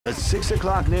The 6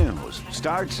 o'clock news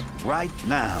starts right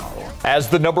now. As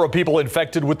the number of people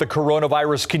infected with the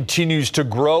coronavirus continues to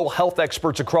grow, health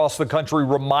experts across the country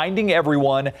reminding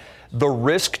everyone the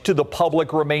risk to the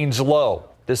public remains low.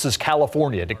 This is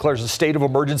California declares a state of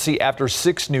emergency after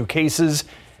 6 new cases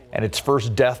and its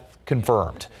first death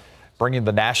confirmed, bringing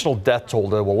the national death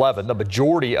toll to 11, the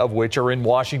majority of which are in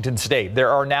Washington state. There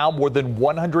are now more than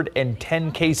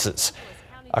 110 cases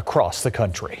across the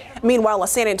country. Meanwhile, a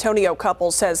San Antonio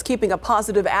couple says keeping a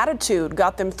positive attitude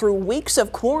got them through weeks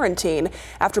of quarantine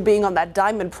after being on that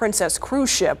Diamond Princess cruise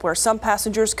ship where some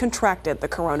passengers contracted the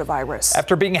coronavirus.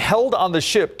 After being held on the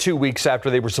ship 2 weeks after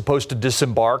they were supposed to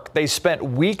disembark, they spent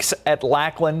weeks at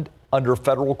Lackland under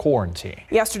federal quarantine.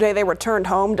 Yesterday, they returned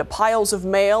home to piles of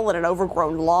mail and an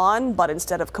overgrown lawn, but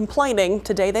instead of complaining,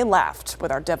 today they laughed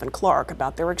with our Devin Clark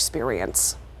about their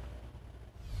experience.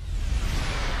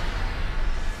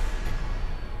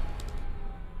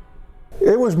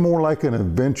 It was more like an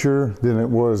adventure than it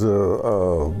was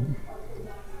a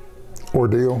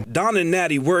ordeal. Don and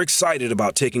Natty were excited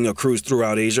about taking a cruise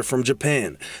throughout Asia from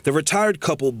Japan. The retired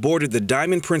couple boarded the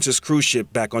Diamond Princess cruise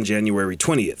ship back on January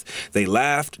 20th. They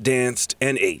laughed, danced,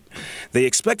 and ate. They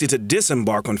expected to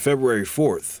disembark on February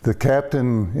 4th. The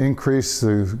captain increased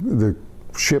the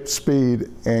ship speed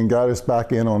and got us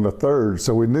back in on the 3rd,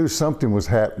 so we knew something was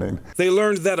happening. They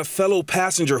learned that a fellow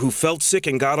passenger who felt sick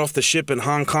and got off the ship in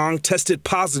Hong Kong tested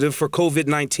positive for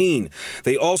COVID-19.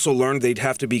 They also learned they'd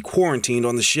have to be quarantined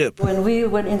on the ship. When we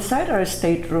went inside our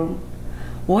stateroom,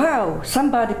 wow,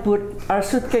 somebody put our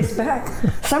suitcase back.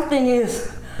 Something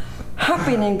is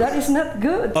happening. That is not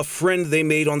good. A friend they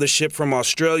made on the ship from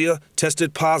Australia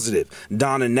tested positive.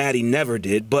 Don and Natty never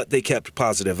did, but they kept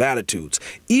positive attitudes,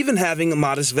 even having a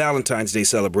modest Valentine's Day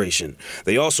celebration.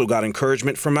 They also got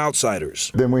encouragement from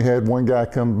outsiders. Then we had one guy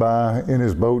come by in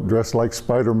his boat dressed like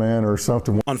Spider-Man or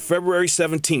something. On February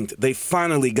 17th, they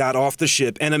finally got off the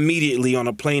ship and immediately on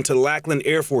a plane to Lackland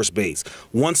Air Force Base,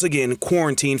 once again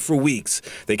quarantined for weeks.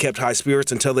 They kept high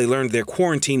spirits until they learned their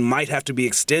quarantine might have to be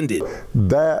extended.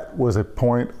 That was a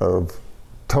point of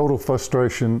total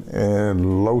frustration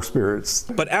and low spirits.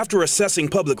 But after assessing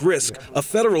public risk, a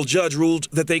federal judge ruled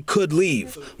that they could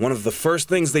leave. One of the first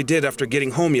things they did after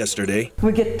getting home yesterday.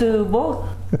 We get to vote.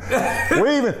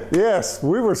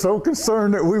 We were so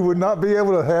concerned that we would not be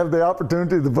able to have the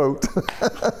opportunity to vote.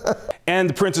 And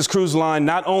the Princess Cruise Line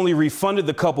not only refunded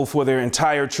the couple for their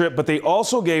entire trip, but they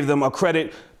also gave them a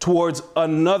credit towards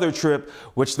another trip,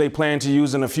 which they plan to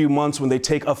use in a few months when they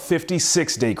take a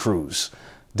 56-day cruise.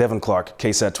 Devin Clark,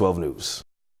 KSAT 12 News.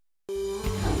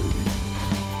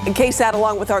 KSAT,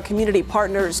 along with our community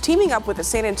partners, teaming up with the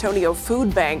San Antonio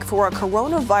Food Bank for a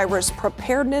coronavirus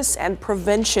preparedness and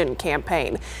prevention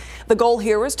campaign. The goal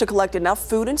here is to collect enough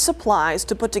food and supplies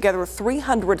to put together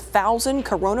 300,000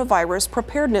 coronavirus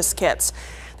preparedness kits.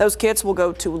 Those kits will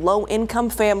go to low-income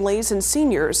families and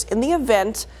seniors in the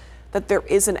event that there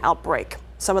is an outbreak.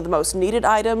 Some of the most needed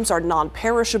items are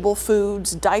non-perishable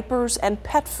foods, diapers, and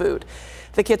pet food.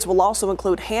 The kits will also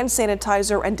include hand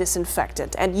sanitizer and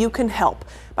disinfectant, and you can help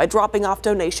by dropping off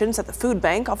donations at the food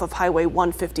bank off of Highway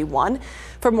 151.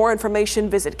 For more information,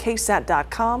 visit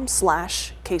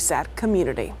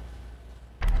ksat.com/KSATcommunity.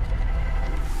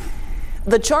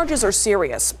 The charges are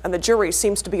serious, and the jury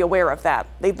seems to be aware of that.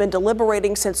 They've been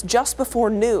deliberating since just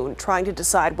before noon, trying to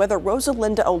decide whether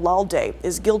Rosalinda Olalde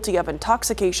is guilty of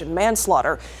intoxication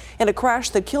manslaughter in a crash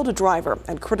that killed a driver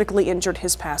and critically injured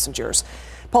his passengers.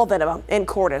 Paul Venema in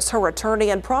court as her attorney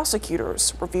and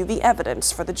prosecutors review the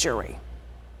evidence for the jury.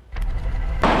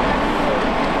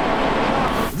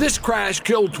 This crash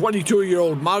killed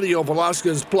 22-year-old Mario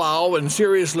Velasquez Plau and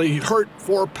seriously hurt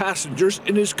 4 passengers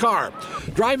in his car.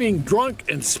 Driving drunk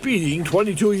and speeding,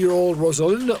 22-year-old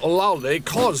Rosalinda Olalde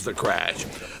caused the crash.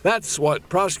 That's what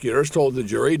prosecutors told the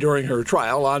jury during her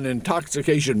trial on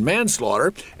intoxication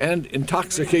manslaughter and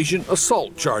intoxication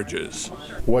assault charges.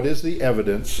 What is the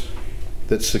evidence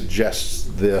that suggests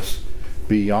this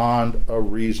beyond a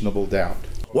reasonable doubt?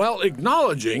 While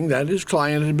acknowledging that his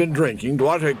client had been drinking,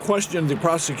 Duarte questioned the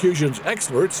prosecution's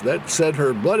experts that said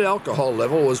her blood alcohol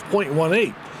level was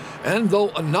 0.18. And though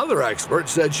another expert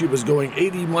said she was going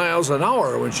 80 miles an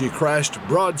hour when she crashed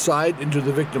broadside into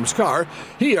the victim's car,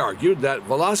 he argued that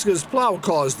Velasquez Plau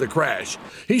caused the crash.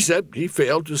 He said he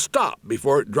failed to stop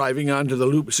before driving onto the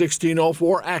Loop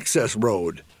 1604 access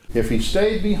road. If he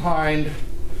stayed behind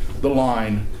the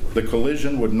line, the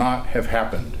collision would not have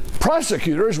happened.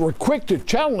 Prosecutors were quick to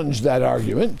challenge that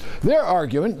argument. Their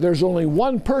argument, there's only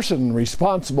one person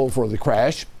responsible for the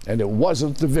crash, and it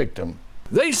wasn't the victim.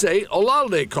 They say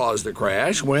Olalde caused the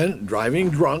crash when, driving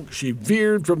drunk, she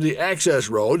veered from the access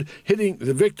road, hitting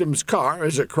the victim's car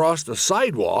as it crossed a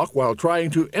sidewalk while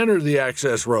trying to enter the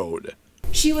access road.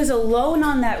 She was alone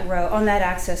on that road, on that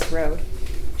access road.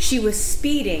 She was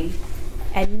speeding,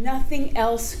 and nothing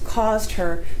else caused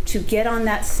her to get on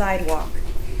that sidewalk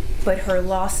but her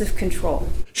loss of control.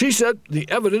 She said the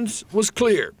evidence was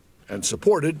clear and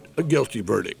supported a guilty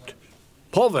verdict.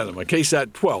 Paul Venema,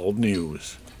 KSAT 12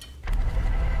 News.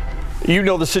 You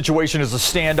know the situation is a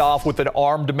standoff with an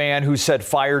armed man who set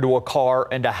fire to a car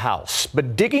and a house.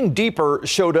 But digging deeper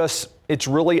showed us it's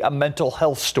really a mental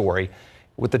health story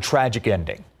with a tragic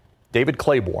ending. David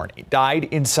Claiborne died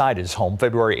inside his home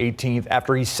February 18th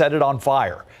after he set it on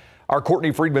fire. Our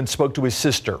Courtney Friedman spoke to his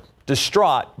sister,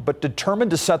 distraught but determined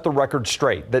to set the record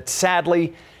straight that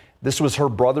sadly this was her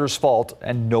brother's fault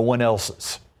and no one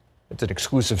else's. It's an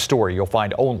exclusive story you'll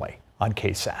find only on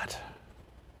KSAT.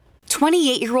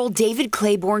 28-year-old David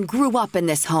Claiborne grew up in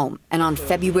this home, and on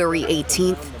February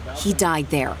 18th, he died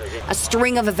there. A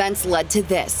string of events led to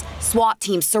this. SWAT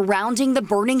teams surrounding the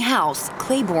burning house,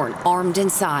 Claiborne armed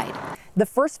inside. The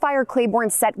first fire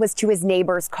Claiborne set was to his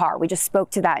neighbor's car. We just spoke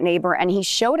to that neighbor, and he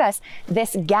showed us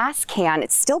this gas can.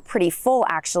 It's still pretty full,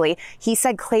 actually. He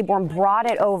said Claiborne brought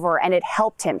it over, and it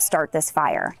helped him start this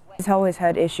fire. He's always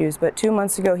had issues, but 2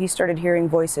 months ago he started hearing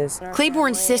voices.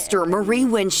 Claiborne's sister, Marie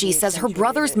Winshee, says her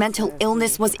brother's mental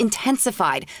illness was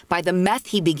intensified by the meth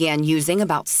he began using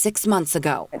about 6 months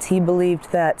ago. He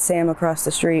believed that Sam across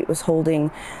the street was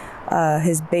holding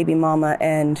his baby mama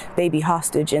and baby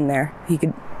hostage in there. He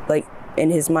could, in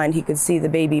his mind, he could see the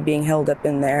baby being held up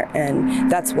in there,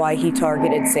 and that's why he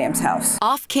targeted Sam's house.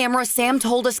 Off camera, Sam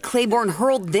told us Claiborne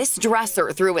hurled this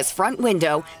dresser through his front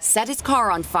window, set his car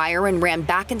on fire, and ran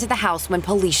back into the house when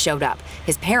police showed up.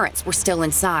 His parents were still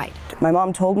inside. My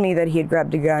mom told me that he had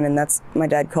grabbed a gun, and my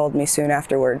dad called me soon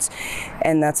afterwards,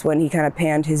 and that's when he kind of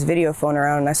panned his video phone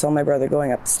around, and I saw my brother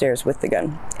going up the stairs with the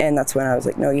gun, and that's when I was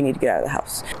like, no, you need to get out of the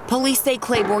house. Police say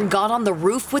Claiborne got on the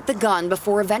roof with the gun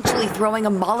before eventually throwing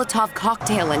a Molotov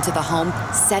cocktail into the home,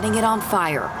 setting it on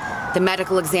fire. The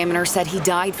medical examiner said he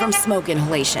died from smoke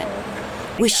inhalation.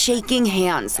 With shaking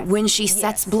hands, Winshee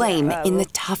sets blame in the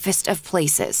toughest of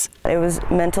places. It was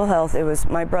mental health. It was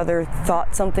my brother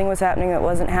thought something was happening that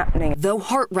wasn't happening. Though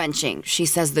heart-wrenching, she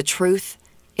says the truth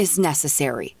is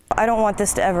necessary. I don't want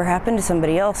this to ever happen to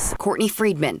somebody else. Courtney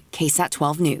Friedman, KSAT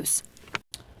 12 News.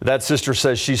 That sister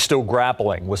says she's still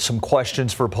grappling with some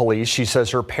questions for police. She says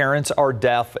her parents are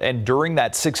deaf, and during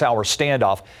that 6-hour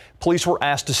standoff, police were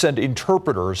asked to send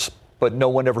interpreters, but no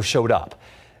one ever showed up.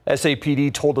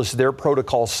 SAPD told us their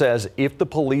protocol says if the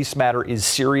police matter is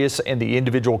serious and the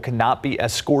individual cannot be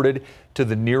escorted to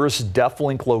the nearest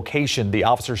DeafLink location, the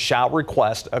officer shall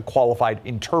request a qualified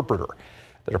interpreter.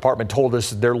 The department told us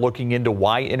they're looking into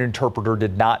why an interpreter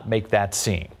did not make that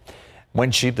scene.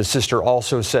 Winshee, the sister,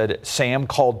 also said Sam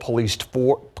called police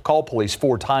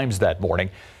 4 times that morning.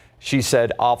 She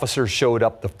said officers showed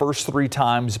up the first 3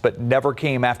 times, but never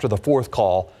came after the 4th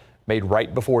call made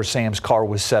right before Sam's car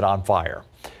was set on fire.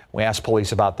 We asked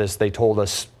police about this. They told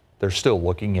us they're still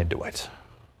looking into it.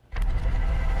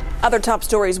 Other top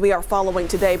stories we are following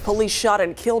today. Police shot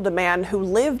and killed a man who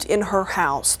lived in her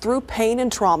house. Through pain and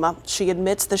trauma, she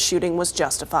admits the shooting was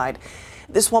justified.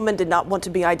 This woman did not want to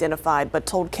be identified, but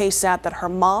told KSAT that her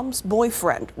mom's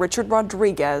boyfriend, Richard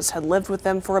Rodriguez, had lived with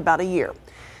them for about a year.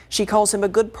 She calls him a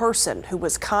good person who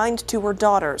was kind to her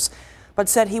daughters, but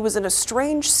said he was in a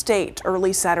strange state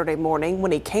early Saturday morning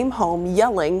when he came home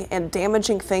yelling and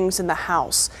damaging things in the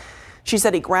house. She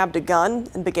said he grabbed a gun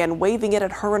and began waving it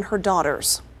at her and her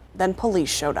daughters. Then police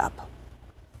showed up.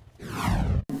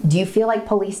 Do you feel like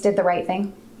police did the right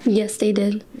thing? Yes, they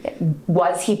did.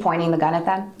 Was he pointing the gun at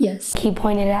them? Yes. He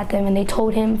pointed at them and they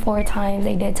told him 4 times.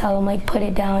 They did tell him, put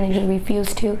it down, and he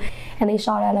refused to. And they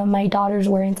shot at him. My daughters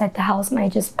were inside the house and I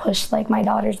just pushed my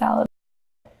daughters out.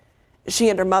 She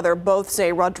and her mother both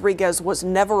say Rodriguez was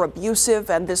never abusive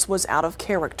and this was out of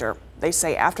character. They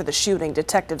say after the shooting,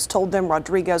 detectives told them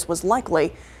Rodriguez was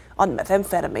likely on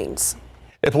methamphetamines.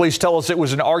 The police tell us it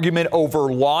was an argument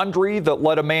over laundry that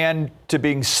led a man to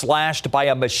being slashed by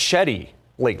a machete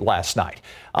late last night.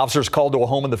 Officers called to a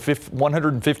home in the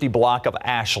 150 block of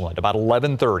Ashland about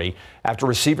 11:30 after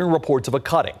receiving reports of a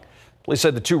cutting. Police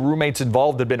said the 2 roommates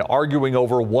involved had been arguing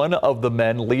over one of the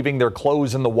men leaving their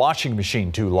clothes in the washing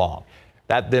machine too long.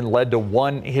 That then led to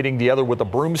one hitting the other with a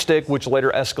broomstick, which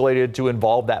later escalated to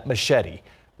involve that machete,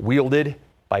 wielded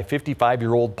by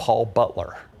 55-year-old Paul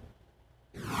Butler.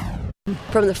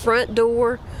 From the front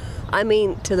door,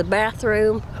 to the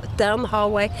bathroom, down the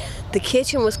hallway, the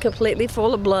kitchen was completely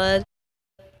full of blood.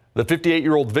 The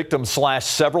 58-year-old victim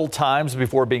slashed several times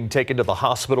before being taken to the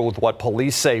hospital with what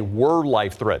police say were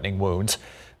life-threatening wounds.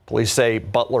 Police say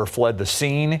Butler fled the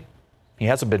scene. He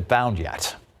hasn't been found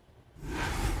yet.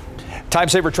 Time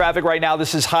saver traffic right now.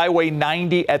 This is Highway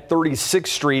 90 at 36th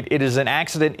Street. It is an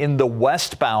accident in the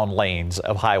westbound lanes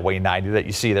of Highway 90 that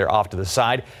you see there off to the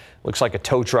side. Looks like a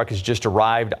tow truck has just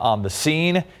arrived on the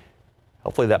scene.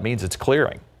 Hopefully that means it's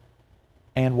clearing.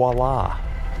 And voila.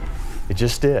 It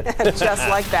just did. Just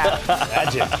like that.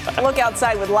 Magic. Look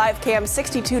outside with live cam.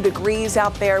 62 degrees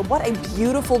out there. What a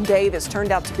beautiful day this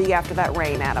turned out to be after that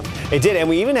rain, Adam. It did, and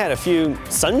we even had a few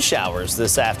sun showers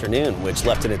this afternoon, which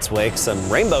left in its wake some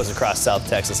rainbows across South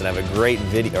Texas, and I have a great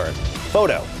video or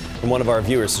photo from one of our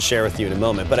viewers to share with you in a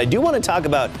moment. But I do want to talk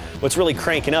about what's really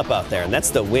cranking up out there, and that's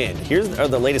the wind. Here are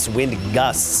the latest wind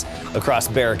gusts across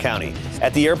Bexar County.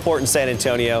 At the airport in San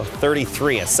Antonio,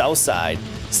 33 at Southside.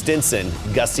 Stinson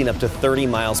gusting up to 30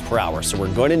 miles per hour. So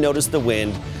we're going to notice the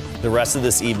wind the rest of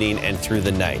this evening and through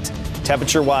the night.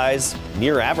 Temperature-wise,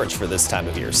 near average for this time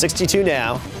of year. 62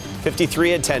 now,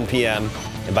 53 at 10 p.m.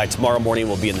 And by tomorrow morning,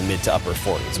 we'll be in the mid to upper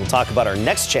 40s. We'll talk about our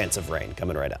next chance of rain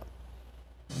coming right up.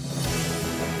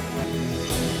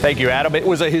 Thank you, Adam. It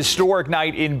was a historic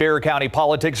night in Bexar County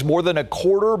politics. More than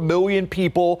 250,000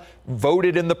 people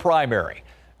voted in the primary.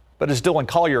 But as Dylan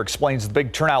Collier explains, the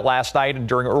big turnout last night and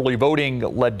during early voting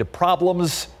led to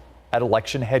problems at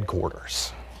election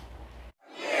headquarters.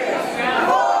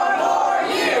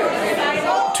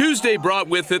 Tuesday brought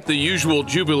with it the usual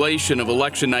jubilation of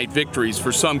election night victories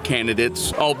for some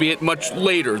candidates, albeit much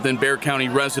later than Bexar County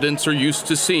residents are used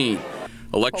to seeing.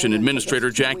 Election Administrator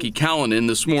Jackie Callanan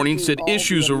this morning said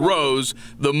issues arose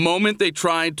the moment they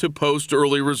tried to post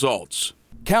early results.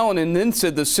 Callanan then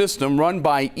said the system run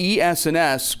by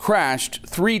ES&S crashed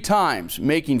 3 times,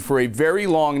 making for a very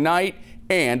long night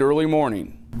and early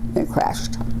morning. It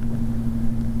crashed.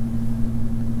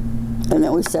 And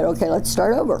then we said, okay, let's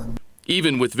start over.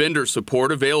 Even with vendor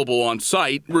support available on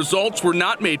site, results were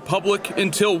not made public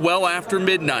until well after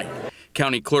midnight.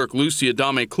 County Clerk Lucy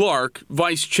Adame Clark,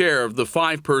 vice chair of the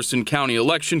 5-person County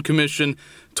Election Commission,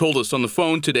 told us on the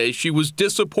phone today she was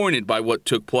disappointed by what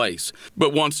took place,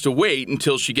 but wants to wait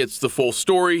until she gets the full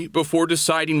story before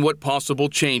deciding what possible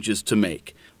changes to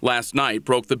make. Last night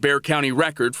broke the Bexar County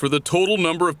record for the total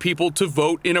number of people to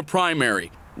vote in a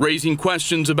primary, raising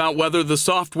questions about whether the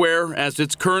software, as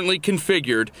it's currently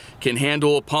configured, can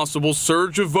handle a possible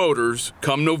surge of voters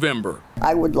come November.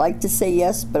 I would like to say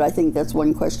yes, but I think that's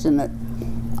one question that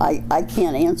I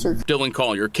can't answer. Dylan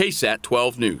Collier, KSAT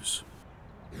 12 News.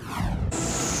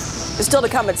 Still to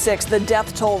come at 6, the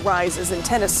death toll rises in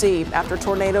Tennessee after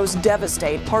tornadoes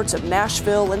devastate parts of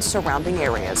Nashville and surrounding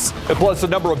areas. And plus, the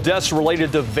number of deaths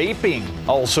related to vaping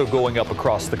also going up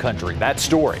across the country. That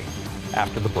story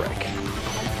after the break.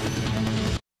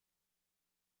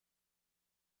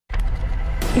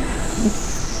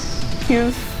 He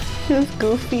was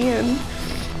goofy, and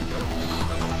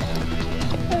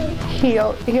he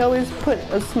always put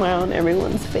a smile on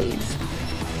everyone's face.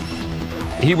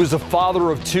 He was a father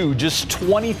of 2, just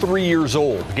 23 years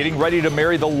old, getting ready to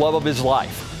marry the love of his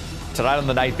life. Tonight on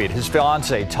the Night Beat, his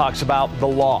fiancée talks about the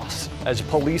loss as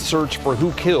police search for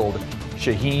who killed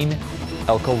Shaheen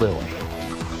El-Khalili.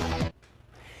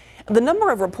 The number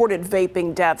of reported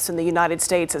vaping deaths in the United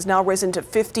States has now risen to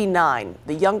 59.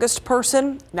 The youngest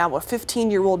person, now a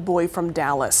 15-year-old boy from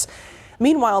Dallas.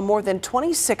 Meanwhile, more than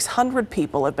 2,600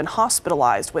 people have been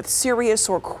hospitalized with serious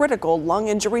or critical lung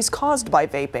injuries caused by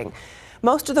vaping.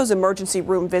 Most of those emergency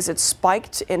room visits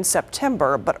spiked in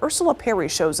September, but Ursula Perry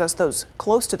shows us those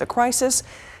close to the crisis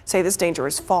say this danger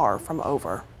is far from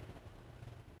over.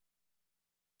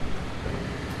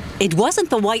 It wasn't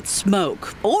the white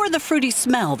smoke or the fruity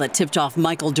smell that tipped off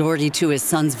Michael Doherty to his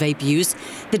son's vape use.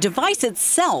 The device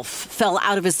itself fell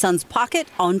out of his son's pocket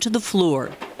onto the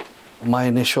floor. My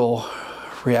initial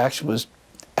reaction was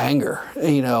anger.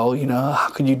 You know, how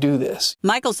could you do this?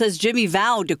 Michael says Jimmy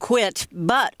vowed to quit,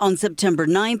 but on September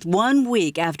 9th, 1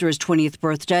 week after his 20th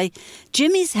birthday,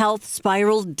 Jimmy's health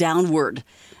spiraled downward.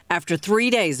 After 3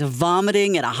 days of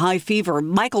vomiting and a high fever,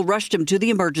 Michael rushed him to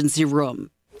the emergency room.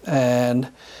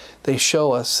 And they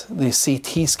show us the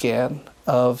CT scan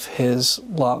of his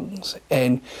lungs,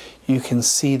 and you can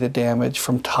see the damage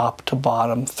from top to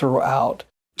bottom throughout.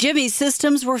 Jimmy's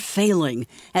systems were failing.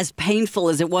 As painful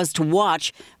as it was to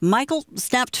watch, Michael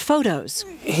snapped photos.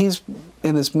 He's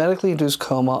in this medically induced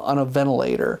coma on a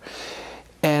ventilator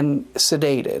and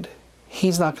sedated.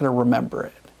 He's not going to remember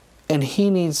it. And he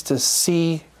needs to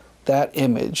see that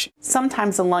image.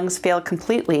 Sometimes the lungs fail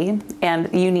completely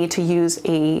and you need to use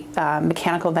a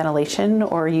mechanical ventilation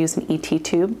or use an ET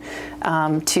tube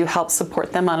to help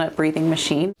support them on a breathing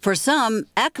machine. For some,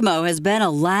 ECMO has been a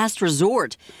last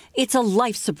resort. It's a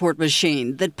life support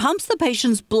machine that pumps the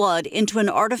patient's blood into an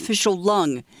artificial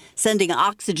lung, sending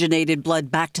oxygenated blood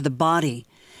back to the body.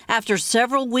 After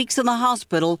several weeks in the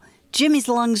hospital, Jimmy's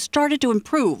lungs started to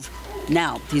improve.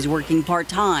 Now he's working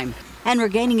part-time and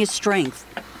regaining his strength.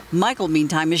 Michael,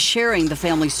 meantime, is sharing the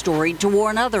family story to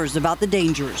warn others about the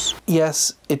dangers.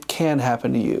 Yes, it can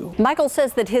happen to you. Michael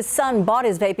says that his son bought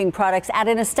his vaping products at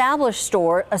an established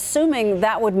store, assuming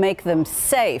that would make them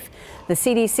safe. The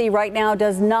CDC right now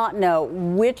does not know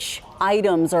which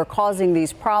items are causing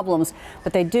these problems,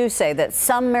 but they do say that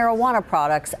some marijuana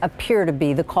products appear to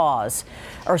be the cause.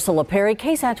 Ursula Perry,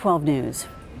 KSAT 12 News.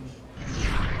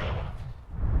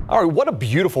 All right, what a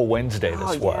beautiful Wednesday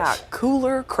this was. Yeah,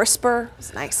 cooler, crisper.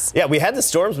 It's nice. Yeah, we had the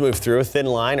storms move through a thin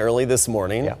line early this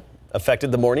morning. Yeah.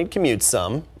 Affected the morning commute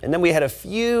some. And then we had a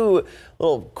few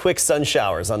little quick sun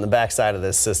showers on the backside of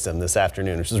this system this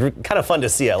afternoon, which was kind of fun to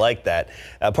see. I like that,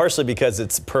 partially because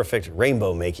it's perfect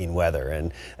rainbow making weather.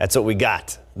 And that's what we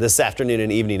got this afternoon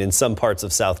and evening in some parts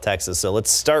of South Texas. So let's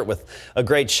start with a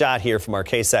great shot here from our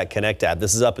KSAT Connect app.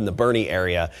 This is up in the Bernie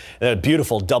area, and a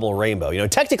beautiful double rainbow. You know,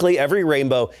 technically every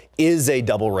rainbow is a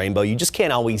double rainbow. You just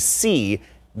can't always see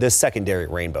the secondary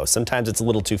rainbow. Sometimes it's a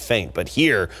little too faint, but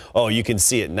here, oh, you can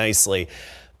see it nicely.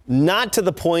 Not to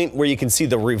the point where you can see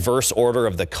the reverse order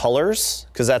of the colors,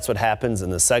 because that's what happens in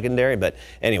the secondary. But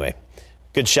anyway,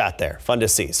 good shot there. Fun to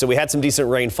see. So we had some decent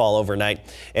rainfall overnight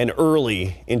and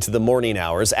early into the morning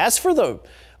hours. As for the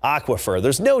aquifer,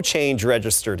 there's no change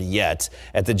registered yet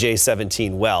at the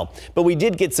J17 well, but we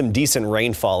did get some decent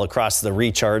rainfall across the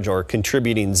recharge or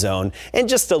contributing zone, and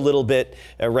just a little bit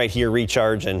right here,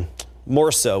 recharge, and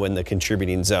more so in the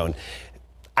contributing zone.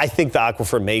 I think the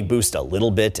aquifer may boost a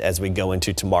little bit as we go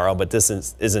into tomorrow, but this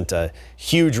isn't a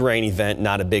huge rain event,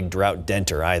 not a big drought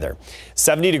denter either.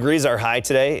 70 degrees our high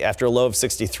today after a low of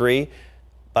 63,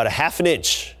 about a half an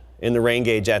inch in the rain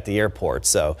gauge at the airport,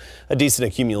 so a decent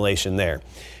accumulation there.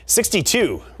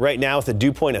 62 right now with a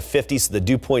dew point of 50, so the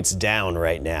dew point's down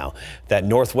right now. That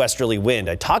northwesterly wind.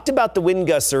 I talked about the wind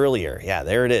gusts earlier. Yeah,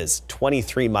 there it is,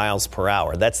 23 miles per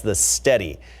hour. That's the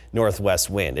steady northwest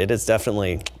wind. It has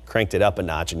definitely cranked it up a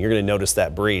notch, and you're going to notice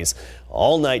that breeze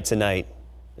all night tonight.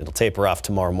 It'll taper off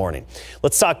tomorrow morning.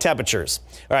 Let's talk temperatures.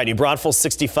 All right, New Braunfels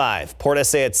 65, Port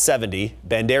SA at 70,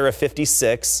 Bandera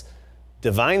 56,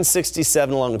 Devine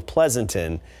 67 along with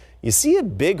Pleasanton. You see a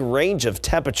big range of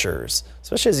temperatures,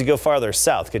 especially as you go farther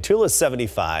south. Cotulla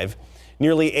 75,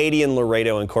 nearly 80 in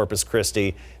Laredo and Corpus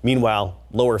Christi. Meanwhile,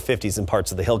 lower 50s in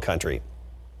parts of the hill country.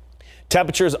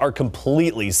 Temperatures are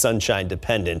completely sunshine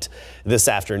dependent this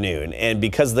afternoon, and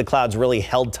because the clouds really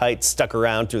held tight, stuck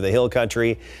around through the hill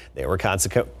country, they were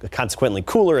consequently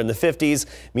cooler in the 50s,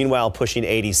 meanwhile pushing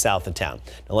 80 south of town.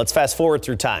 Now let's fast forward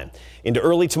through time into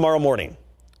early tomorrow morning.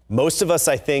 Most of us,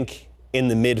 I think, in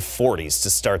the mid 40s to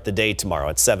start the day tomorrow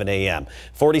at 7 a.m.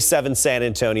 47 San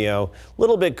Antonio, a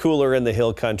little bit cooler in the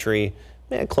hill country,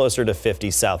 closer to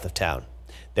 50 south of town.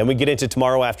 Then we get into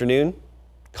tomorrow afternoon,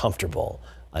 comfortable.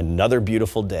 Another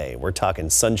beautiful day. We're talking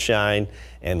sunshine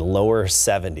and lower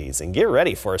 70s. And get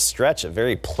ready for a stretch of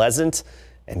very pleasant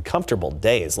and comfortable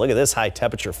days. Look at this high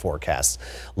temperature forecast.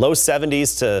 Low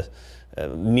 70s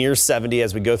to near 70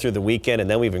 as we go through the weekend, and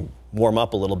then we even warm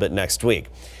up a little bit next week.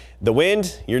 The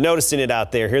wind, you're noticing it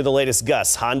out there. Here are the latest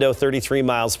gusts. Hondo 33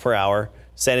 miles per hour.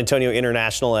 San Antonio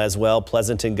International as well.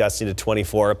 Pleasanton gusting to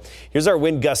 24. Here's our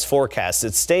wind gust forecast.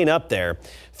 It's staying up there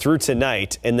through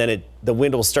tonight, and then the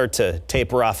wind will start to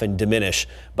taper off and diminish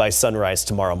by sunrise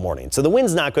tomorrow morning. So the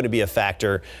wind's not going to be a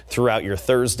factor throughout your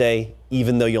Thursday,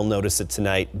 even though you'll notice it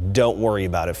tonight. Don't worry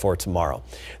about it for tomorrow.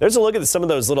 There's a look at some of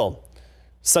those little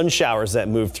sun showers that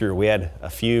moved through. We had a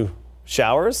few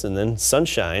showers and then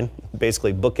sunshine,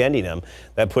 basically bookending them,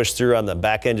 that pushed through on the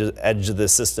back edge of the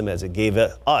system as it gave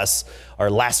us our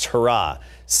last hurrah.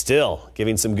 Still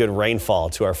giving some good rainfall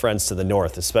to our friends to the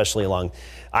north, especially along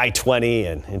I-20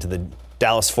 and into the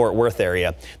Dallas-Fort Worth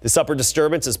area. This upper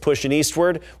disturbance is pushing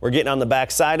eastward. We're getting on the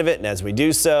back side of it, and as we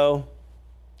do so,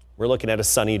 we're looking at a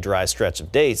sunny, dry stretch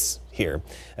of days here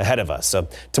ahead of us. So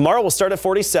tomorrow we'll start at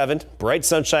 47, bright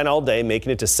sunshine all day,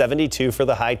 making it to 72 for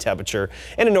the high temperature,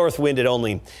 and a north wind at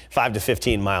only 5 to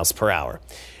 15 miles per hour.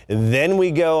 Then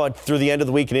we go through the end of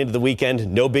the week and into the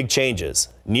weekend, no big changes.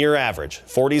 Near average,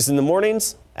 40s in the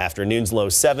mornings, afternoons low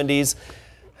 70s,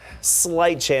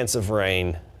 slight chance of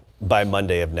rain by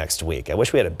Monday of next week. I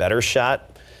wish we had a better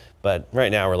shot, but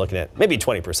right now we're looking at maybe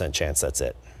 20% chance, that's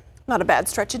it. Not a bad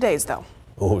stretch of days, though.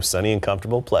 Oh, sunny and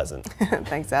comfortable, pleasant.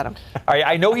 Thanks, Adam. All right,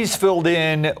 I know he's filled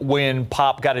in when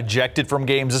Pop got ejected from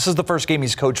games. This is the first game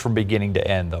he's coached from beginning to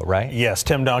end, though, right? Yes,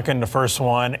 Tim Duncan, the first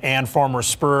one, and former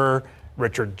Spur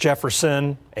Richard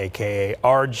Jefferson, a.k.a.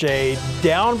 RJ,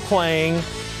 downplaying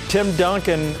Tim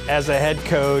Duncan as a head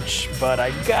coach, but I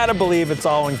gotta believe it's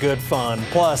all in good fun.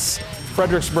 Plus,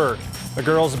 Fredericksburg, the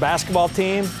girls' basketball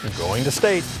team, going to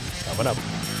state. Coming up.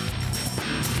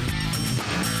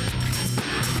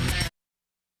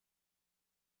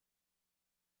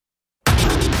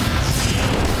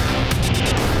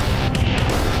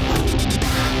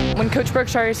 When Coach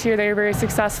Berkshire is here, they're very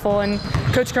successful, and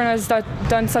Coach Grona has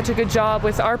done such a good job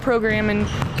with our program and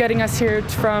getting us here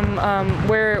from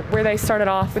where they started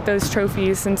off with those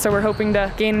trophies, and so we're hoping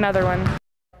to gain another one.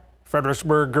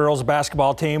 Fredericksburg girls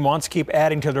basketball team wants to keep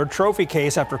adding to their trophy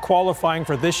case after qualifying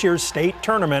for this year's state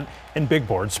tournament in big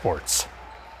board sports.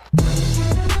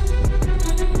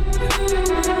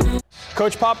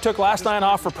 Coach Pop took last night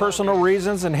off for personal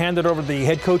reasons and handed over the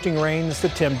head coaching reins to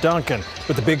Tim Duncan.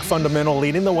 With the big fundamental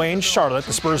leading the way in Charlotte,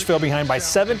 the Spurs fell behind by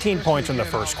 17 points in the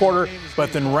first quarter,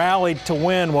 but then rallied to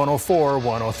win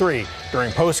 104-103.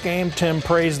 During postgame, Tim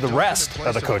praised the rest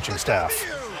of the coaching staff.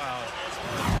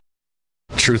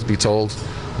 Truth be told,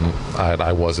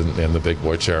 I wasn't in the big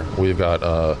boy chair. We've got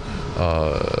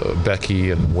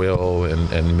Becky and Will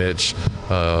and Mitch.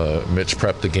 Mitch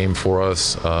prepped the game for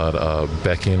us.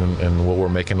 Becky and Will were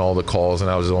making all the calls, and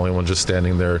I was the only one just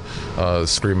standing there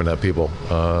screaming at people,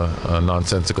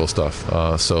 nonsensical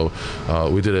stuff. So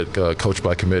we did it coach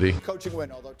by committee.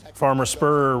 Former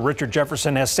Spur Richard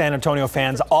Jefferson has San Antonio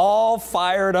fans all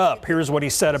fired up. Here's what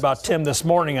he said about Tim this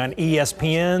morning on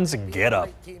ESPN's Get Up.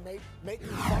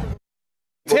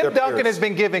 Tim Duncan has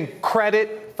been given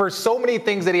credit for so many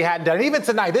things that he hadn't done. Even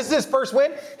tonight, this is his first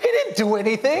win. He didn't do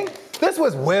anything. This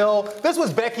was Will. This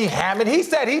was Becky Hammond. He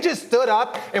said he just stood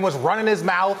up and was running his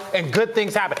mouth, and good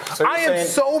things happened. So I am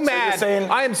so mad.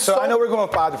 So I know we're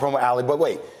going 5 from Allie, but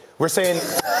wait. We're saying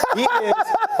he is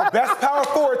the best power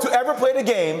forward to ever play the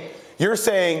game. You're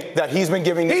saying that he's been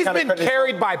giving this kind of credit. He's been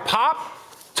carried by Pop,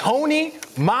 Tony,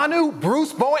 Manu,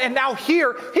 Bruce Bowen, and now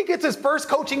here he gets his first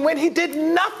coaching win. He did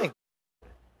nothing.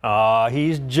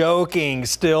 He's joking.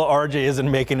 Still, RJ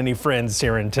isn't making any friends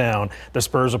here in town. The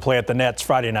Spurs will play at the Nets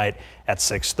Friday night at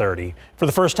 6:30. For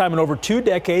the first time in over 2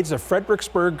 decades, the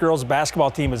Fredericksburg girls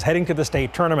basketball team is heading to the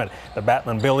state tournament. The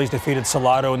Battling Billies defeated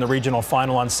Salado in the regional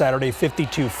final on Saturday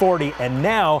 52-40, and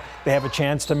now they have a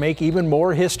chance to make even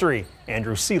more history.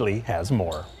 Andrew Seeley has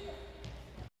more.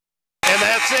 And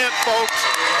that's it, folks.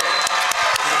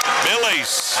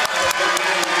 Billies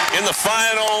in the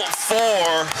Final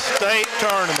Four state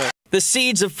tournament. The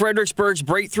seeds of Fredericksburg's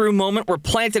breakthrough moment were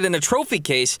planted in a trophy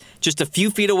case just a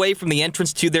few feet away from the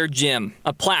entrance to their gym.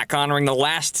 A plaque honoring the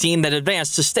last team that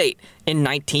advanced to state in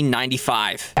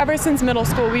 1995. Ever since middle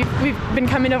school, we've been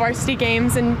coming to varsity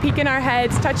games and peeking our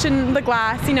heads, touching the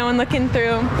glass, and looking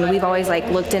through. We've always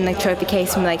looked in the trophy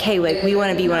case and hey, we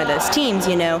want to be one of those teams,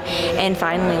 and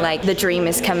finally the dream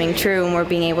is coming true, and we're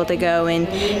being able to go and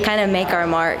kind of make our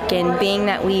mark. And being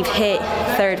that we've hit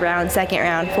 3rd round, 2nd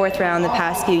round, 4th round the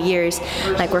past few years,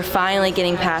 we're finally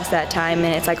getting past that time,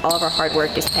 and it's all of our hard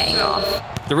work is paying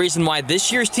off. The reason why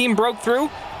this year's team broke through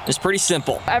is pretty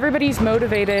simple. Everybody's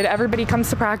motivated. Everybody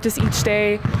comes to practice each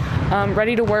day,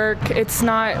 ready to work. It's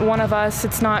not one of us.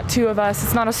 It's not 2 of us.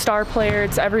 It's not a star player.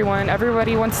 It's everyone.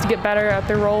 Everybody wants to get better at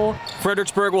their role.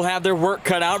 Fredericksburg will have their work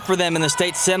cut out for them in the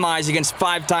state semis against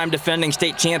 5-time defending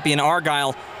state champion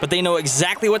Argyle, but they know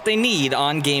exactly what they need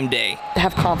on game day.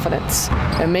 Have confidence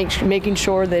and making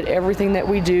sure that everything that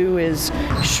we do is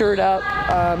shored up,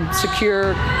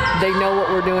 secure. They know what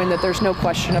we're doing, that there's no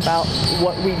question about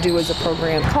what we do as a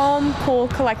program. Calm, cool,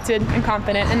 collected, and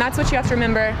confident, and that's what you have to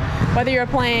remember, whether you're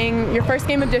playing your first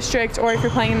game of district or if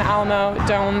you're playing in the Alamo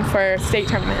Dome for state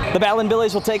tournament. The Battling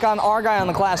Billies will take on Argyle in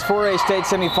the Class 4A state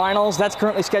semifinals. That's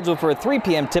currently scheduled for a 3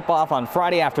 p.m. tip-off on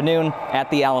Friday afternoon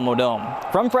at the Alamo Dome.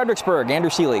 From Fredericksburg, Andrew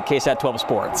Seeley, KSAT 12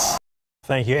 Sports.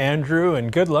 Thank you, Andrew,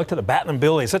 and good luck to the Battling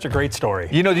Billies. Such a great story.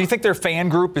 Do you think their fan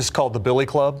group is called the Billy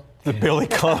Club? The Billy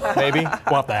Club? Maybe.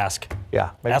 We'll have to ask. Yeah.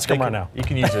 Ask them right now. You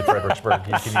can use it, Fredericksburg.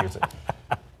 You can use it.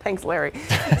 Thanks, Larry.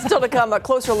 Still to come, a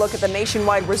closer look at the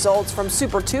nationwide results from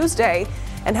Super Tuesday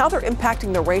and how they're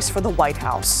impacting the race for the White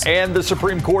House. And the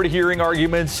Supreme Court hearing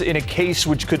arguments in a case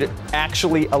which could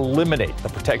actually eliminate the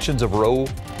protections of Roe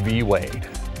v. Wade.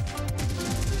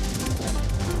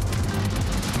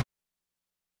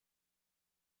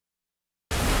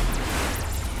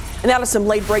 And now to some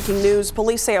late-breaking news.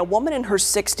 Police say a woman in her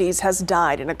 60s has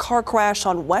died in a car crash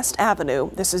on West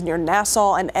Avenue. This is near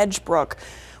Nassau and Edgebrook.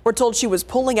 We're told she was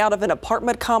pulling out of an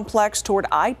apartment complex toward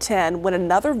I-10 when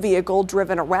another vehicle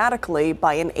driven erratically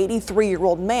by an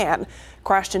 83-year-old man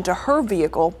crashed into her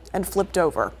vehicle and flipped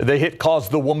over. The hit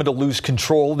caused the woman to lose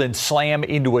control, then slam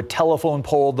into a telephone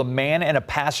pole. The man and a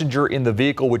passenger in the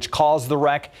vehicle, which caused the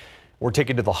wreck, were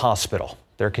taken to the hospital.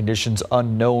 Their conditions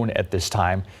unknown at this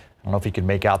time. I don't know if you can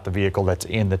make out the vehicle that's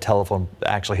in the telephone,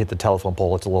 actually hit the telephone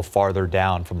pole. It's a little farther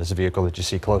down from this vehicle that you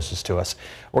see closest to us.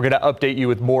 We're going to update you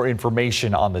with more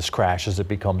information on this crash as it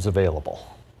becomes available.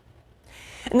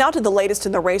 Now to the latest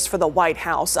in the race for the White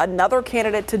House. Another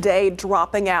candidate today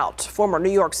dropping out. Former New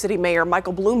York City Mayor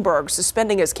Michael Bloomberg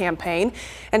suspending his campaign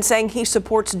and saying he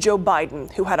supports Joe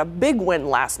Biden, who had a big win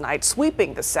last night,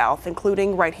 sweeping the South,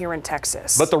 including right here in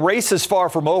Texas. But the race is far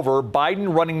from over.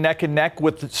 Biden running neck and neck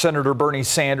with Senator Bernie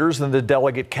Sanders in the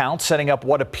delegate count, setting up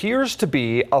what appears to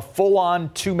be a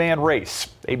full-on two-man race.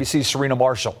 ABC's Serena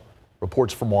Marshall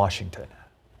reports from Washington.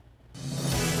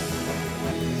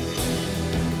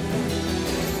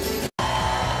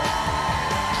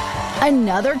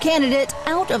 Another candidate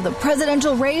out of the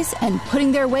presidential race and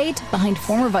putting their weight behind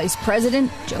former Vice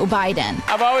President Joe Biden.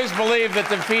 I've always believed that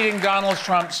defeating Donald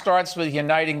Trump starts with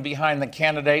uniting behind the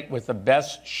candidate with the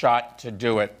best shot to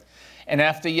do it. And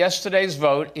after yesterday's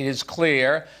vote, it is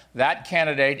clear that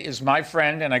candidate is my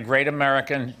friend and a great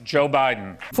American, Joe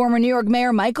Biden. Former New York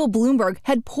Mayor Michael Bloomberg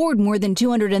had poured more than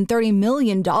 $230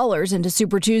 million into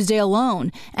Super Tuesday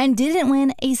alone and didn't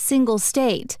win a single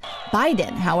state.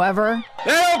 Biden, however,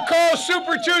 They don't call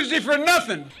Super Tuesday for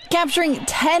nothing. Capturing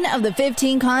 10 of the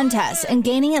 15 contests and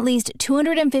gaining at least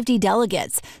 250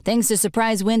 delegates, thanks to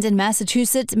surprise wins in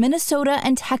Massachusetts, Minnesota,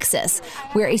 and Texas,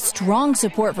 where a strong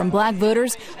support from black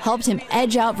voters helped him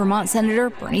edge out Vermont Senator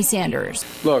Bernie Sanders.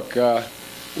 Look, we're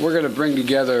going to bring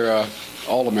together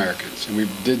all Americans, and we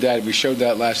did that. We showed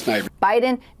that last night.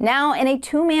 Biden now in a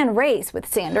two-man race with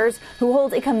Sanders, who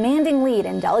holds a commanding lead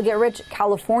in delegate-rich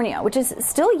California, which is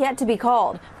still yet to be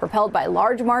called, propelled by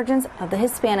large margins of the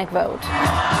Hispanic vote.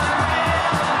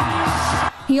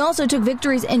 He also took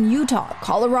victories in Utah,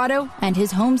 Colorado, and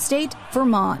his home state,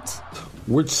 Vermont.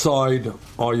 Which side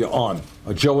are you on?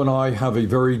 Joe and I have a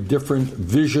very different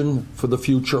vision for the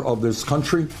future of this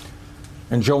country.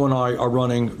 And Joe and I are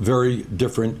running very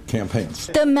different campaigns.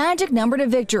 The magic number to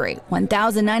victory,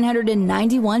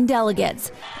 1,991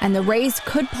 delegates. And the race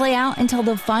could play out until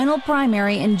the final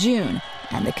primary in June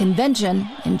and the convention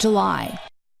in July.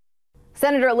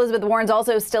 Senator Elizabeth Warren's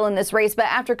also still in this race, but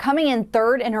after coming in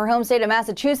third in her home state of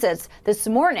Massachusetts this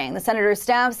morning, the senator's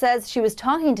staff says she was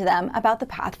talking to them about the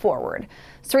path forward.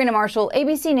 Serena Marshall,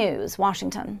 ABC News,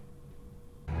 Washington.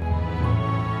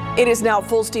 It is now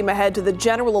full steam ahead to the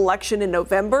general election in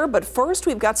November, but first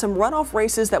we've got some runoff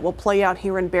races that will play out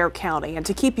here in Bexar County. And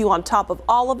to keep you on top of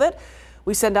all of it,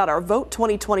 we send out our Vote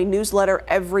 2020 newsletter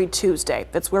every Tuesday.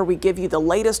 That's where we give you the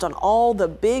latest on all the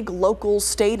big local,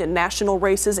 state, and national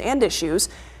races and issues.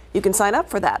 You can sign up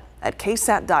for that at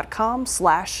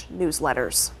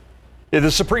ksat.com/newsletters. The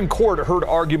Supreme Court heard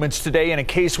arguments today in a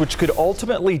case which could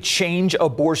ultimately change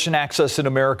abortion access in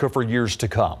America for years to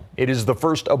come. It is the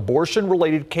first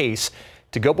abortion-related case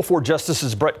to go before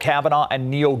Justices Brett Kavanaugh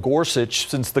and Neil Gorsuch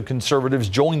since the conservatives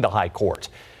joined the high court.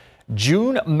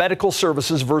 June Medical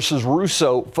Services versus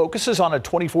Russo focuses on a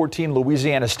 2014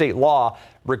 Louisiana state law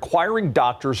requiring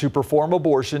doctors who perform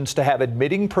abortions to have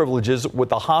admitting privileges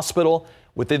with a hospital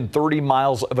within 30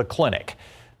 miles of a clinic.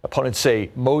 Opponents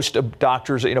say most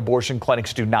doctors in abortion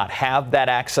clinics do not have that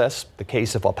access. The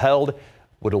case, if upheld,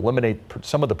 would eliminate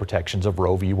some of the protections of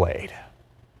Roe v. Wade.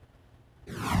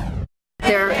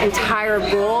 Their entire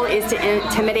goal is to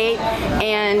intimidate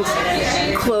and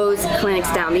close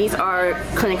clinics down. These are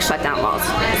clinic shutdown laws,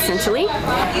 essentially.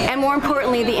 And more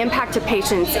importantly, the impact to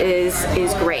patients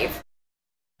is grave.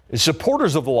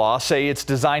 Supporters of the law say it's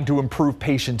designed to improve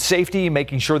patient safety,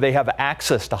 making sure they have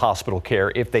access to hospital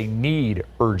care if they need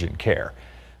urgent care.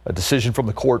 A decision from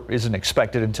the court isn't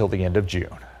expected until the end of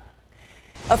June.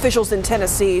 Officials in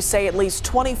Tennessee say at least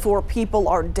 24 people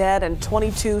are dead and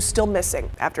 22 still missing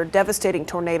after devastating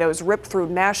tornadoes ripped through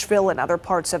Nashville and other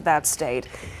parts of that state.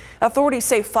 Authorities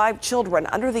say 5 children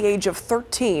under the age of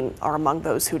 13 are among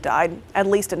those who died. At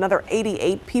least another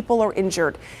 88 people are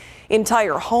injured.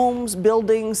 Entire homes,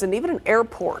 buildings, and even an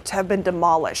airport have been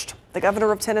demolished. The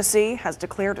governor of Tennessee has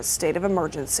declared a state of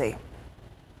emergency.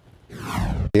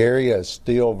 The area is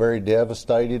still very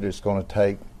devastated. It's going to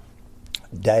take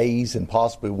days and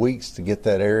possibly weeks to get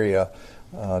that area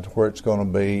to where it's going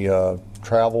to be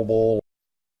travelable.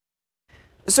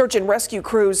 Search and rescue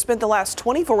crews spent the last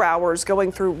 24 hours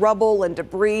going through rubble and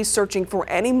debris, searching for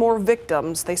any more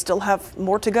victims. They still have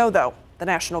more to go, though. The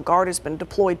National Guard has been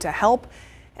deployed to help,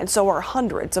 and so are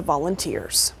hundreds of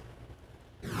volunteers.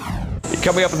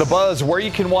 Coming up in the Buzz, where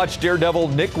you can watch Daredevil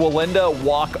Nik Wallenda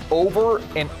walk over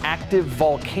an active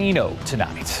volcano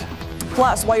tonight.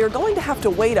 Plus, why you're going to have to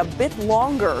wait a bit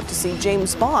longer to see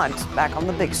James Bond back on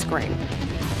the big screen.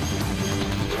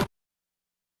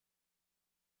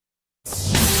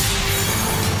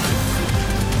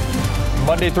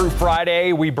 Monday through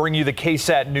Friday, we bring you the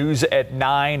KSAT News at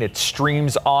 9. It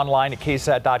streams online at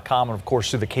ksat.com and, of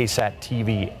course, through the KSAT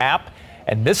TV app.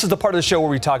 And this is the part of the show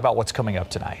where we talk about what's coming up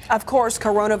tonight. Of course,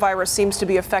 coronavirus seems to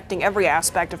be affecting every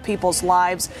aspect of people's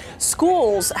lives.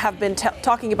 Schools have been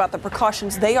talking about the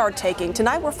precautions they are taking.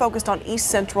 Tonight, we're focused on East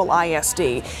Central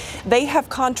ISD. They have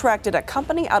contracted a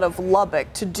company out of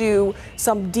Lubbock to do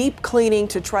some deep cleaning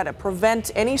to try to prevent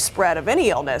any spread of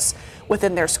any illness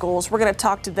within their schools. We're going to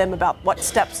talk to them about what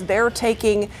steps they're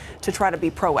taking to try to be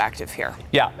proactive here.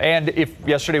 Yeah, and if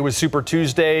yesterday was Super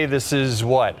Tuesday, this is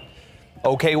what?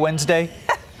 Okay Wednesday?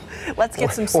 Let's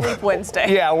get some sleep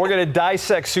Wednesday. Yeah, we're going to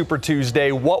dissect Super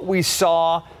Tuesday, what we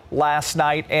saw last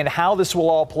night, and how this will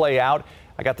all play out.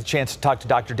 I got the chance to talk to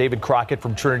Dr. David Crockett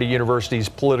from Trinity University's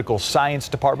Political Science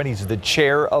Department. He's the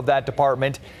chair of that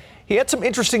department. He had some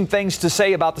interesting things to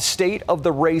say about the state of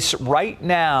the race right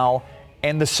now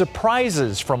and the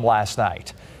surprises from last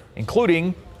night,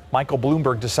 including Michael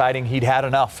Bloomberg deciding he'd had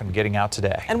enough and getting out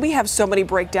today. And we have so many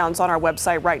breakdowns on our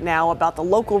website right now about the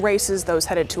local races, those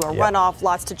headed to a runoff,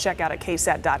 lots to check out at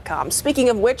ksat.com. Speaking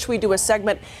of which, we do a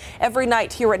segment every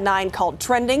night here at 9 called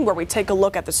Trending, where we take a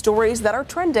look at the stories that are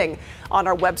trending on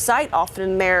our website.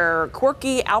 Often they're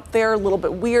quirky, out there, a little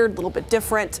bit weird, a little bit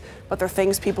different, but they're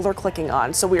things people are clicking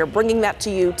on. So we are bringing that to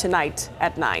you tonight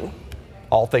at 9.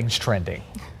 All things trending.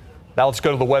 Now let's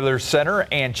go to the Weather Center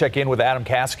and check in with Adam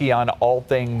Caskey on all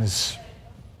things,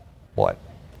 what?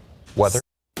 Weather?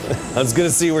 I was going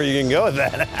to see where you can go with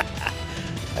that.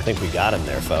 I think we got him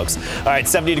there, folks. All right,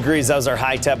 70 degrees. That was our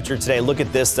high temperature today. Look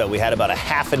at this, though. We had about a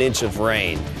half an inch of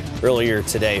rain earlier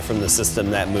today from the system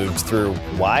that moved through.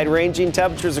 Wide-ranging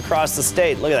temperatures across the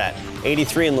state. Look at that.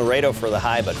 83 in Laredo for the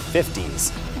high, but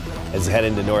 50s as you head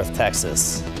into North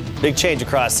Texas. Big change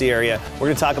across the area. We're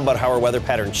going to talk about how our weather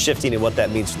pattern is shifting and what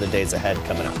that means for the days ahead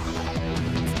coming up.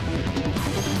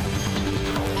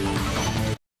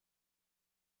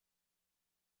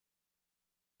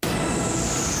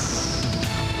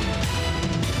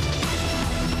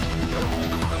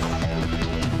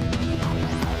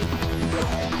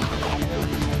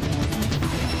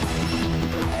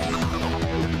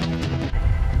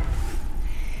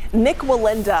 Nik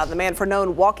Wallenda, the man for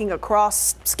known walking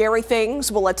across scary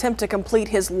things, will attempt to complete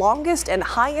his longest and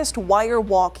highest wire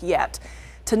walk yet.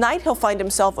 Tonight, he'll find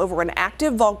himself over an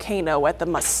active volcano at the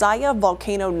Masaya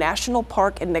Volcano National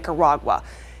Park in Nicaragua.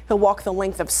 He'll walk the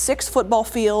length of 6 football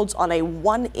fields on a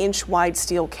 1-inch wide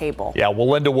steel cable. Yeah,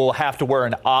 Wallenda will have to wear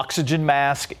an oxygen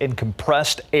mask and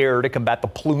compressed air to combat the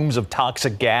plumes of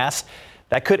toxic gas.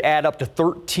 That could add up to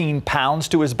 13 pounds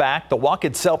to his back. The walk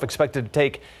itself expected to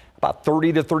take about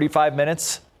 30 to 35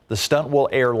 minutes. The stunt will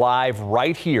air live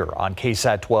right here on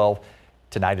KSAT 12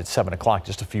 tonight at 7 o'clock,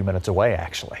 just a few minutes away,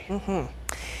 actually.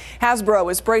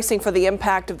 Hasbro is bracing for the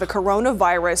impact of the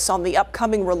coronavirus on the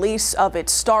upcoming release of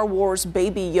its Star Wars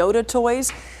Baby Yoda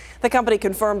toys. The company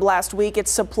confirmed last week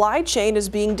its supply chain is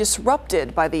being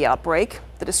disrupted by the outbreak.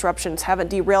 The disruptions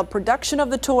haven't derailed production of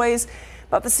the toys,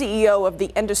 but the CEO of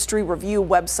the industry review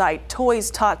website Toys,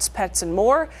 Tots, Pets, and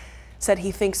More said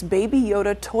he thinks Baby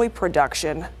Yoda toy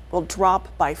production will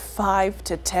drop by 5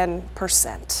 to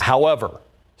 10%. However,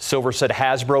 Silver said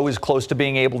Hasbro is close to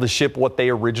being able to ship what they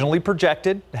originally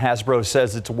projected. Hasbro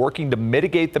says it's working to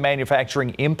mitigate the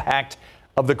manufacturing impact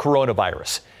of the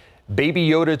coronavirus. Baby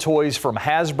Yoda toys from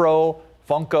Hasbro,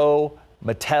 Funko,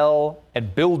 Mattel,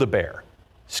 and Build-A-Bear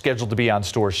scheduled to be on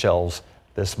store shelves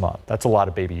this month. That's a lot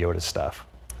of Baby Yoda stuff.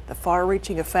 The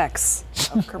far-reaching effects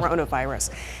of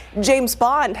coronavirus. James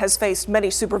Bond has faced many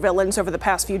supervillains over the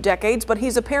past few decades, but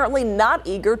he's apparently not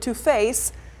eager to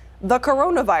face the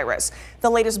coronavirus. The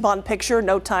latest Bond picture,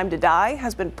 No Time to Die,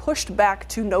 has been pushed back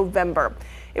to November.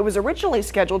 It was originally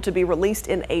scheduled to be released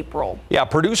in April. Yeah,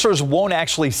 producers won't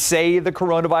actually say the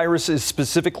coronavirus is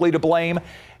specifically to blame.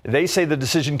 They say the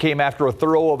decision came after a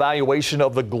thorough evaluation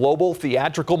of the global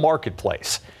theatrical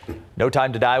marketplace. No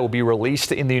Time to Die will be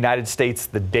released in the United States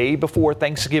the day before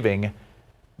Thanksgiving,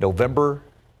 November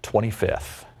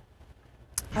 25th.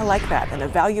 I like that, an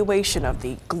evaluation of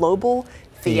the global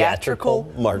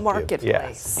theatrical marketplace.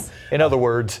 Yes. In other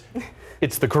words,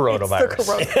 it's the coronavirus. It's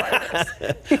the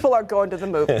coronavirus. People are going to the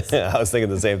movies. I was thinking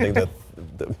the same thing, that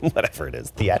whatever it is,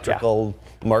 theatrical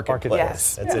marketplace.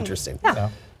 Yes. That's interesting. Yeah.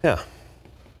 Yeah.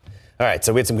 All right,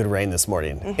 so we had some good rain this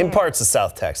morning in parts of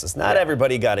South Texas. Not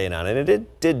everybody got in on it.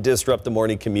 It did disrupt the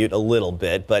morning commute a little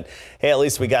bit, but hey, at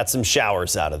least we got some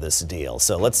showers out of this deal.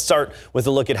 So let's start with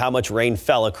a look at how much rain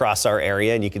fell across our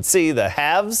area. And you can see the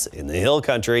haves in the hill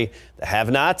country, the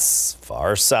have-nots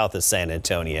far south of San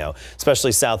Antonio,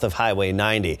 especially south of Highway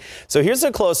 90. So here's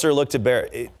a closer look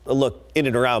in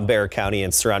and around Bexar County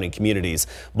and surrounding communities.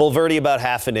 Bulverde about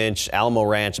 1/2 inch, Alamo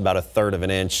Ranch about 1/3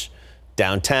 inch,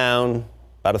 downtown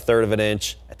about 1/3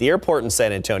 inch. At the airport in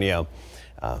San Antonio,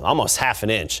 almost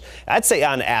 1/2 inch. I'd say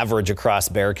on average across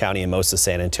Bexar County and most of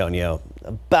San Antonio,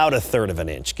 about 1/3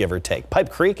 inch, give or take. Pipe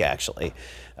Creek actually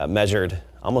measured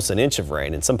almost 1 inch of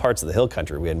rain. In some parts of the hill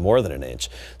country, we had more than 1 inch.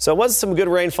 So it was some good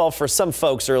rainfall for some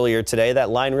folks earlier today.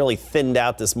 That line really thinned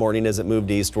out this morning as it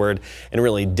moved eastward and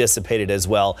really dissipated as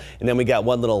well. And then we got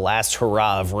one little last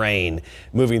hurrah of rain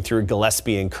moving through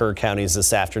Gillespie and Kerr counties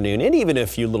this afternoon, and even a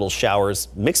few little showers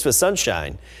mixed with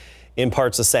sunshine in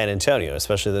parts of San Antonio,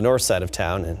 especially the north side of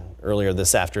town, and earlier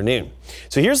this afternoon.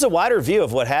 So here's a wider view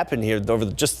of what happened here over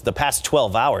just the past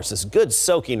 12 hours. This good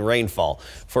soaking rainfall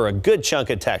for a good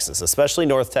chunk of Texas, especially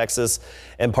North Texas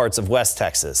and parts of West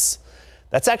Texas.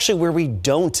 That's actually where we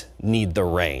don't need the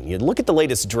rain. You look at the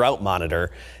latest drought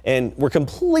monitor, and we're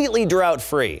completely drought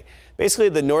free. Basically,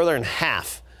 the northern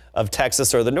half of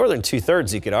Texas, or the northern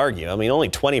 2/3, you could argue. I mean, only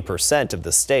 20% of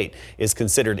the state is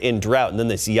considered in drought, and then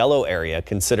this yellow area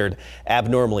considered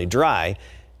abnormally dry.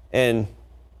 And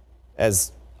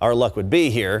as our luck would be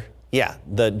here, yeah,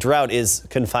 the drought is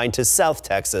confined to South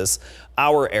Texas,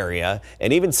 our area,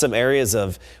 and even some areas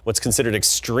of what's considered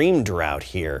extreme drought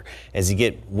here. As you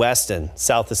get west and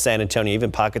south of San Antonio,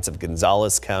 even pockets of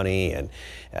Gonzales County and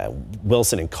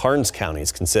Wilson and Karnes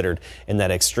counties considered in that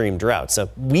extreme drought. So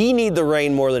we need the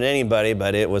rain more than anybody,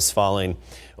 but it was falling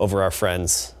over our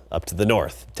friends up to the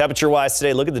north. Temperature-wise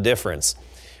today, look at the difference.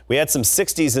 We had some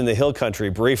 60s in the hill country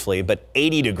briefly, but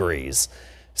 80 degrees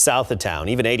south of town,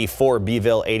 even 84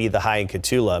 Beeville, 80 the high in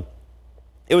Cotulla.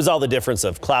 It was all the difference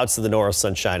of clouds to the north,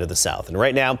 sunshine to the south. And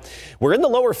right now, we're in the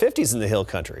lower 50s in the hill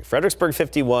country. Fredericksburg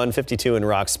 51, 52 in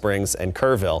Rock Springs and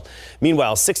Kerrville.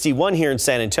 Meanwhile, 61 here in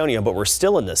San Antonio, but we're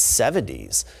still in the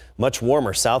 70s, much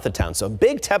warmer south of town. So a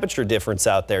big temperature difference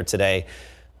out there today,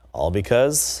 all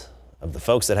because of the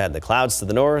folks that had the clouds to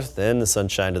the north and the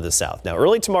sunshine to the south. Now,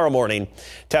 early tomorrow morning,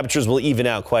 temperatures will even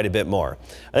out quite a bit more.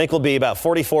 I think we'll be about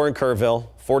 44 in Kerrville,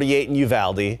 48 in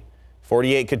Uvalde,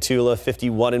 48 Cotulla,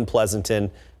 51 in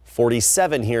Pleasanton,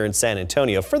 47 here in San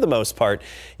Antonio. For the most part,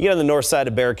 you get on the north side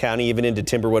of Bexar County, even into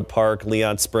Timberwood Park,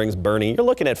 Leon Springs, Bernie, you're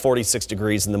looking at 46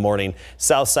 degrees in the morning.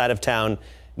 South side of town,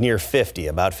 near 50,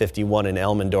 about 51 in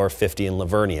Elmendorf, 50 in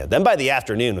Lavernia. Then by the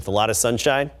afternoon, with a lot of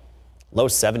sunshine, low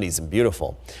 70s and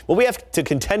beautiful. What we have to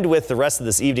contend with the rest of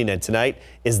this evening and tonight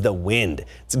is the wind.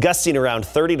 It's gusting around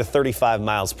 30 to 35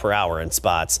 miles per hour in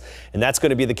spots, and that's going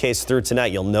to be the case through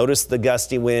tonight. You'll notice the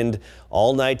gusty wind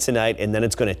all night tonight, and then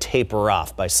it's going to taper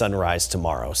off by sunrise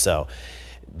tomorrow. So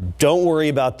don't worry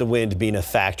about the wind being a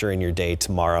factor in your day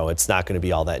tomorrow. It's not going to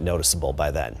be all that noticeable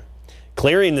by then.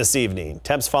 Clearing this evening,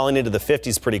 temps falling into the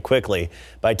 50s pretty quickly.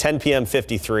 By 10 p.m.,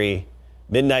 53.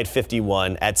 Midnight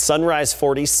 51, at sunrise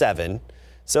 47,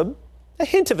 so a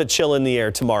hint of a chill in the air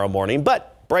tomorrow morning,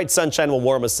 but bright sunshine will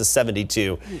warm us to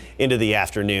 72 into the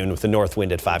afternoon with the north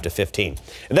wind at 5 to 15.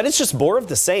 And then it's just more of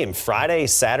the same Friday,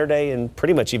 Saturday, and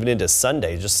pretty much even into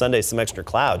Sunday. Just Sunday, some extra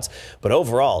clouds, but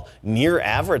overall near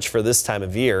average for this time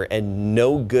of year and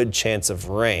no good chance of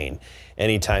rain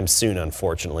anytime soon,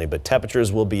 unfortunately, but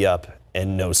temperatures will be up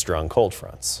and no strong cold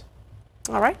fronts.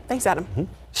 All right. Thanks, Adam.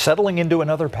 Settling into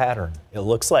another pattern. It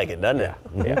looks like it, doesn't it?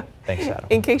 Yeah. Thanks, Adam.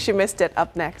 In case you missed it,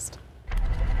 up next.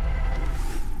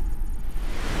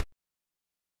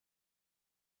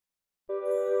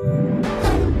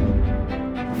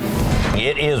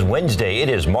 It is Wednesday. It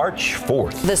is March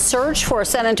 4th. The search for a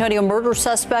San Antonio murder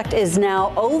suspect is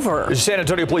now over. San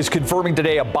Antonio police confirming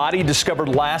today a body discovered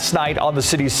last night on the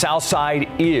city's south side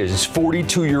is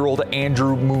 42-year-old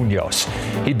Andrew Munoz.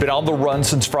 He'd been on the run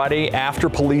since Friday after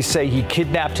police say he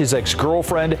kidnapped his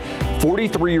ex-girlfriend,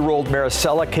 43-year-old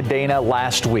Maricela Cadena,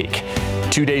 last week.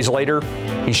 2 days later,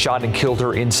 he shot and killed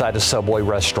her inside a Subway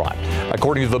restaurant.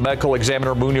 According to the medical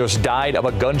examiner, Munoz died of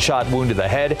a gunshot wound to the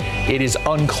head. It is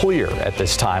unclear at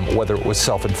this time whether it was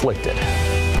self-inflicted.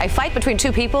 A fight between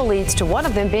two people leads to one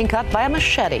of them being cut by a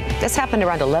machete. This happened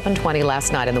around 11:20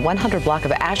 last night in the 100 block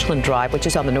of Ashland Drive, which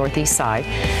is on the northeast side.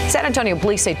 San Antonio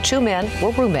police say two men were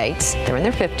roommates. They're in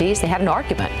their 50s. They had an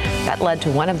argument that led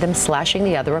to one of them slashing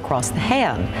the other across the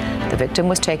hand. The victim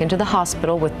was taken to the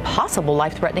hospital with possible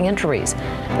life-threatening injuries.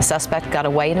 The suspect got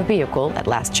away in a vehicle. At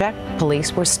last check,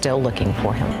 police were still looking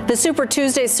for him. The Super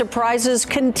Tuesday surprises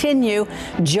continue.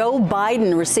 Joe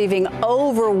Biden receiving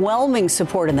overwhelming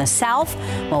support in the South,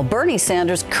 while Bernie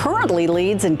Sanders currently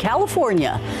leads in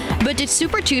California. But did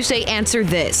Super Tuesday answer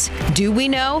this? Do we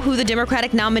know who the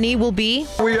Democratic nominee will be?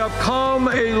 We have come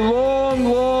a long,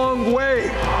 long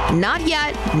way. Not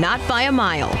yet, not by a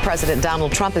mile. President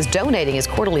Donald Trump is donating his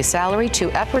quarterly salary to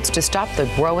efforts to stop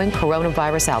the growing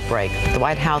coronavirus outbreak. The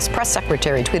White House press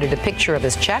secretary tweeted a picture of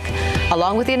his check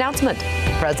along with the announcement.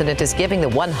 The president is giving the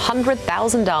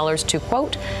 $100,000 to,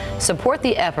 quote, support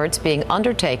the efforts being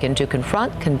undertaken to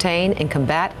confront, contain, and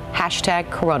combat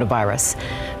 #coronavirus.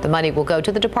 The money will go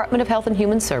to the Department of Health and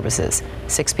Human Services.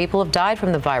 6 people have died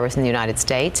from the virus in the United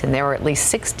States, and there are at least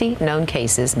 60 known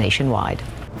cases nationwide.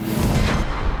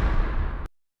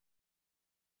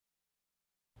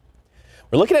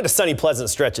 We're looking at a sunny, pleasant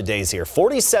stretch of days here.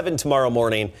 47 tomorrow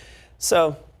morning. So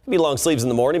it'll be long sleeves in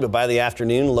the morning, but by the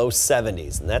afternoon, low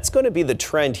 70s. And that's going to be the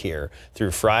trend here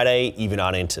through Friday, even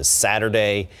on into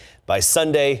Saturday. By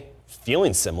Sunday,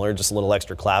 feeling similar, just a little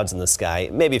extra clouds in the sky,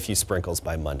 maybe a few sprinkles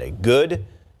by Monday. Good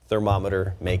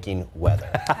thermometer making weather.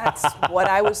 That's what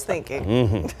I was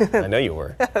thinking. I know you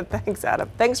were. Thanks, Adam.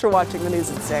 Thanks for watching the news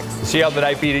at 6. See you on the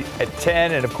night beat at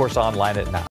 10 and, of course, online at 9.